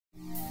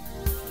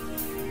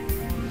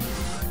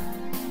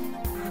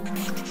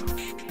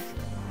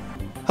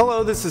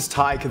Hello, this is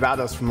Ty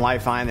Cavados from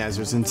Life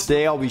Ionizers, and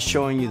today I'll be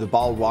showing you the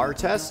bottled water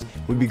test.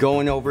 We'll be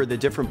going over the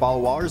different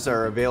bottled waters that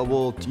are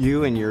available to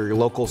you in your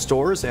local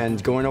stores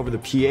and going over the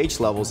pH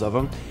levels of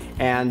them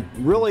and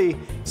really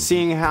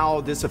seeing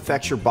how this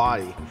affects your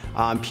body.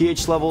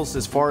 pH levels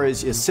as far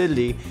as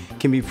acidity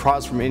can be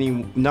caused from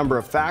any number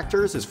of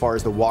factors as far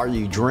as the water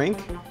you drink,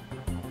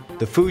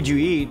 the food you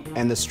eat,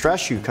 and the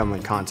stress you come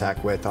in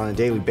contact with on a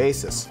daily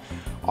basis.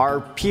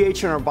 Our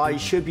pH in our body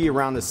should be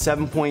around the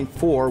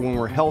 7.4 when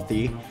we're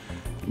healthy.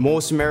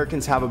 Most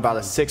Americans have about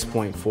a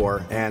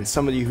 6.4, and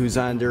somebody who's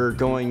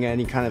undergoing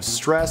any kind of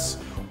stress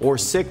or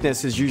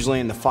sickness is usually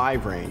in the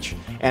 5 range.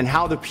 And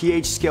how the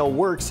pH scale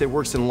works, it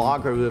works in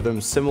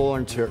logarithms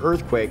similar to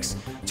earthquakes,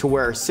 to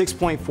where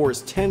 6.4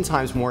 is 10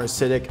 times more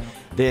acidic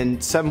than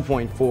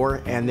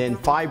 7.4, and then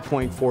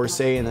 5.4,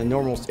 say in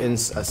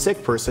a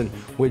sick person,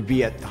 would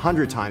be at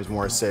 100 times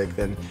more acidic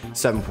than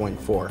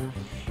 7.4.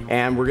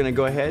 And we're going to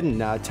go ahead and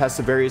test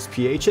the various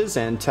pHs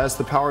and test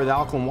the power of the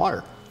alkaline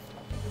water.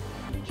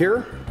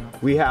 Here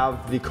we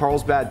have the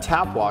Carlsbad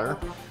tap water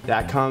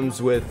that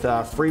comes with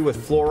free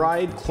with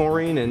fluoride,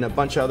 chlorine, and a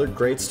bunch of other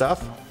great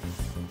stuff.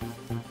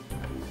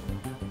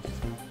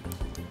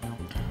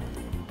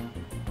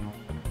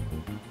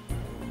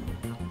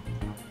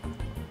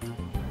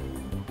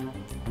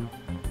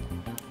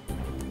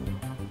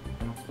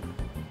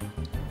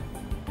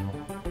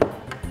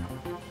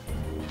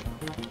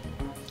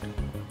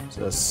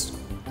 This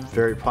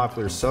very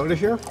popular soda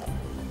here.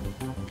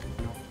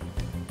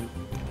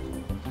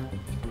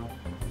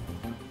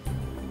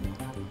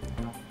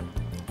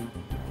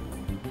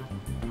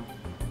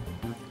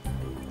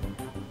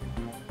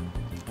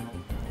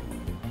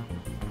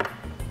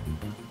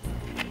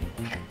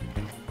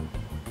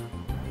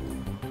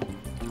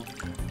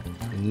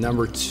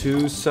 Number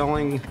 2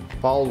 selling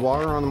bottled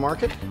water on the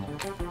market.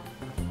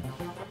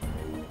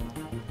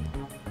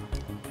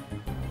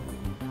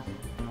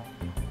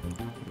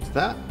 There's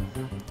that.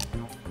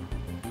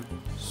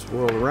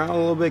 Swirl it around a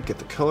little bit, get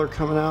the color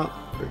coming out.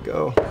 There we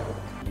go.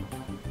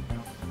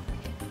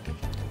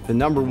 The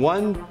number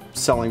 1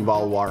 selling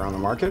bottled water on the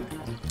market.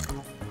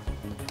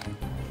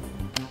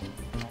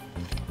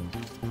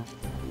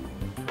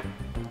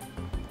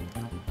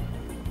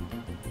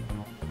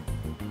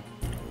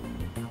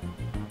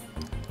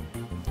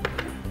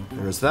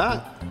 There's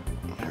that.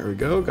 There we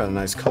go, got a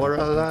nice color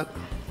out of that.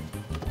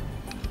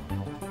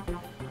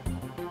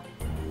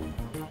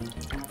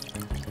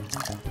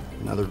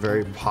 Another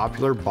very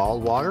popular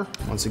bottled water,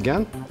 once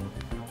again.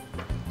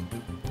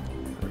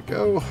 There we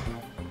go.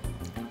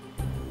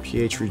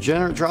 pH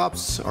regenerate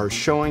drops are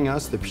showing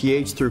us the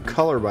pH through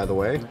color, by the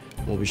way.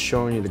 We'll be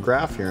showing you the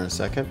graph here in a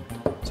second.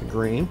 It's a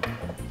green.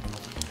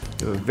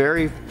 We have a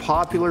very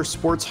popular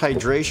sports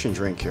hydration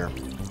drink here.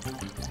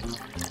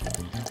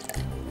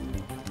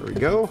 There we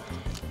go.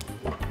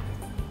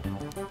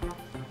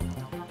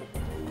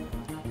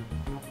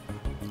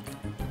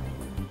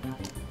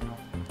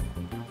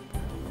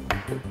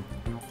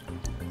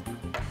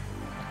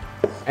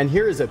 And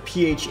here is a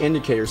pH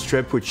indicator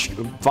strip, which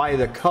via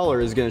the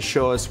color is going to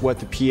show us what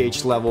the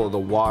pH level of the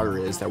water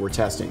is that we're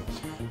testing.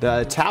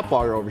 The tap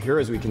water over here,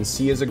 as we can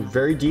see, is a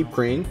very deep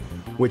green,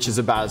 which is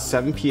about a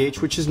 7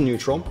 pH, which is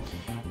neutral.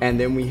 And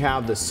then we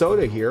have the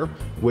soda here,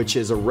 which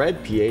is a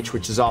red pH,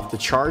 which is off the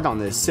chart on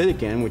the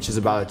acidic end, which is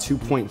about a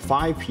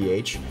 2.5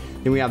 pH.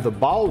 Then we have the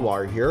bottled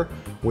water here,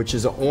 which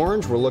is an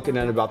orange. We're looking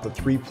at about the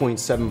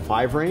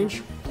 3.75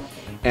 range.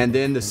 And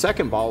then the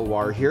second bottled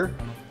water here,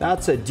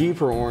 that's a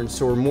deeper orange,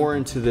 so we're more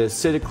into the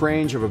acidic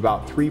range of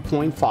about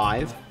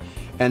 3.5.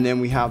 And then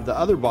we have the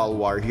other bottled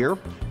water here,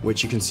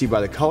 which you can see by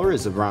the color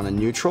is around a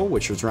neutral,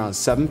 which is around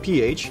 7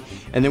 pH.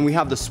 And then we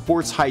have the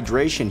sports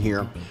hydration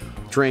here,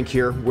 drink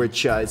here,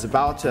 which is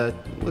about,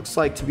 looks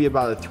like to be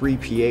about a 3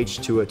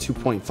 pH to a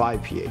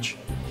 2.5 pH.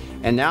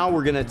 And now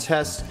we're gonna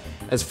test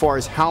as far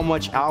as how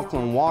much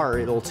alkaline water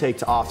it'll take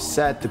to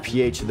offset the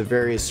pH of the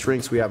various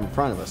drinks we have in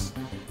front of us.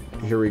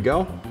 Here we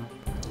go.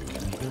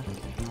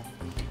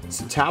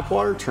 So tap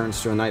water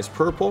turns to a nice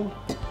purple.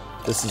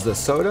 This is the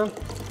soda.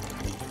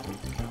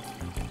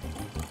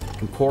 You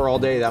can pour all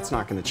day, that's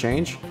not going to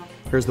change.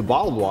 Here's the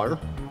bottled water.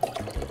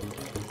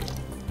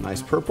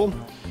 Nice purple.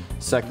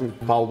 Second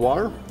bottled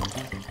water.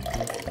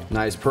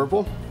 Nice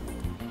purple.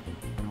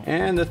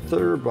 And the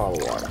third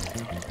bottled water.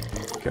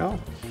 There we go.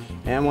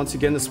 And once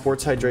again, the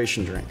sports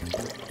hydration drink.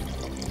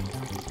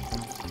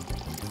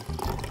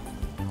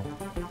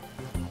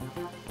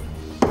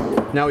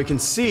 Now we can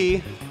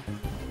see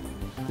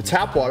the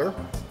tap water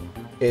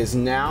is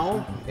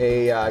now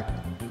a,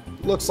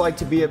 looks like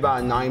to be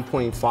about a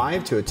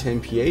 9.5 to a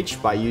 10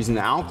 pH by using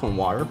the alkaline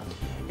water.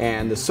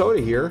 And the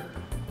soda here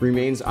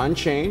remains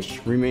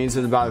unchanged, remains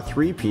at about a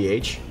 3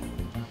 pH.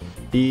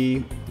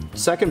 The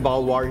second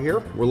bottled water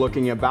here, we're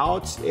looking at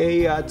about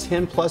a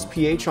 10 plus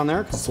pH on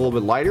there because it's a little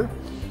bit lighter.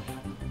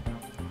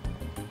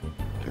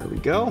 There we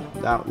go.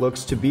 That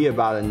looks to be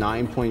about a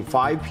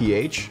 9.5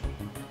 pH. Here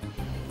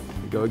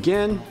we go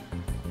again.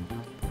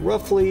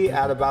 Roughly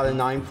at about a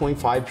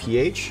 9.5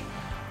 pH,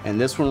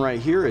 and this one right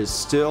here is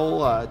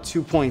still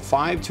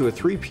 2.5 to a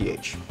 3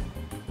 pH.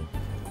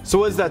 So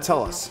what does that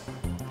tell us?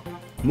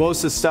 Most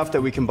of the stuff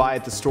that we can buy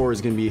at the store is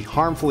going to be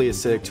harmfully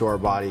acidic to our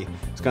body.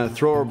 It's going to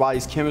throw our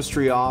body's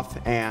chemistry off,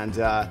 and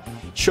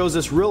shows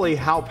us really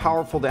how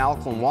powerful the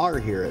alkaline water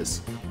here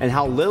is and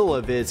how little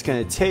of it it's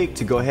going to take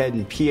to go ahead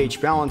and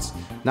pH balance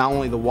not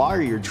only the water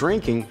you're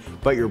drinking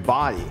but your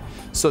body.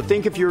 So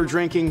think if you were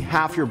drinking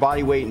half your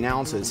body weight in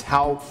ounces,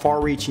 how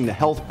far-reaching the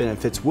health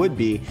benefits would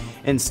be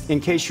in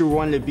case you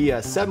wanted to be a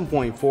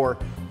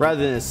 7.4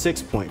 rather than a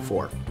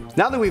 6.4.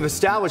 Now that we've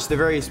established the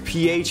various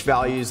pH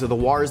values of the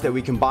waters that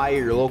we can buy at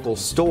your local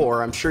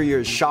store, I'm sure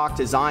you're as shocked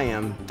as I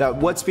am that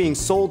what's being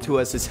sold to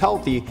us as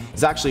healthy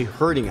is actually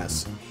hurting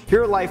us.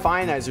 Here at Life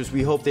Ionizers,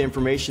 we hope the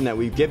information that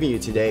we've given you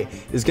today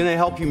is going to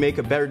help you make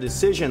a better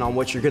decision on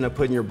what you're going to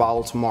put in your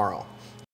bottle tomorrow.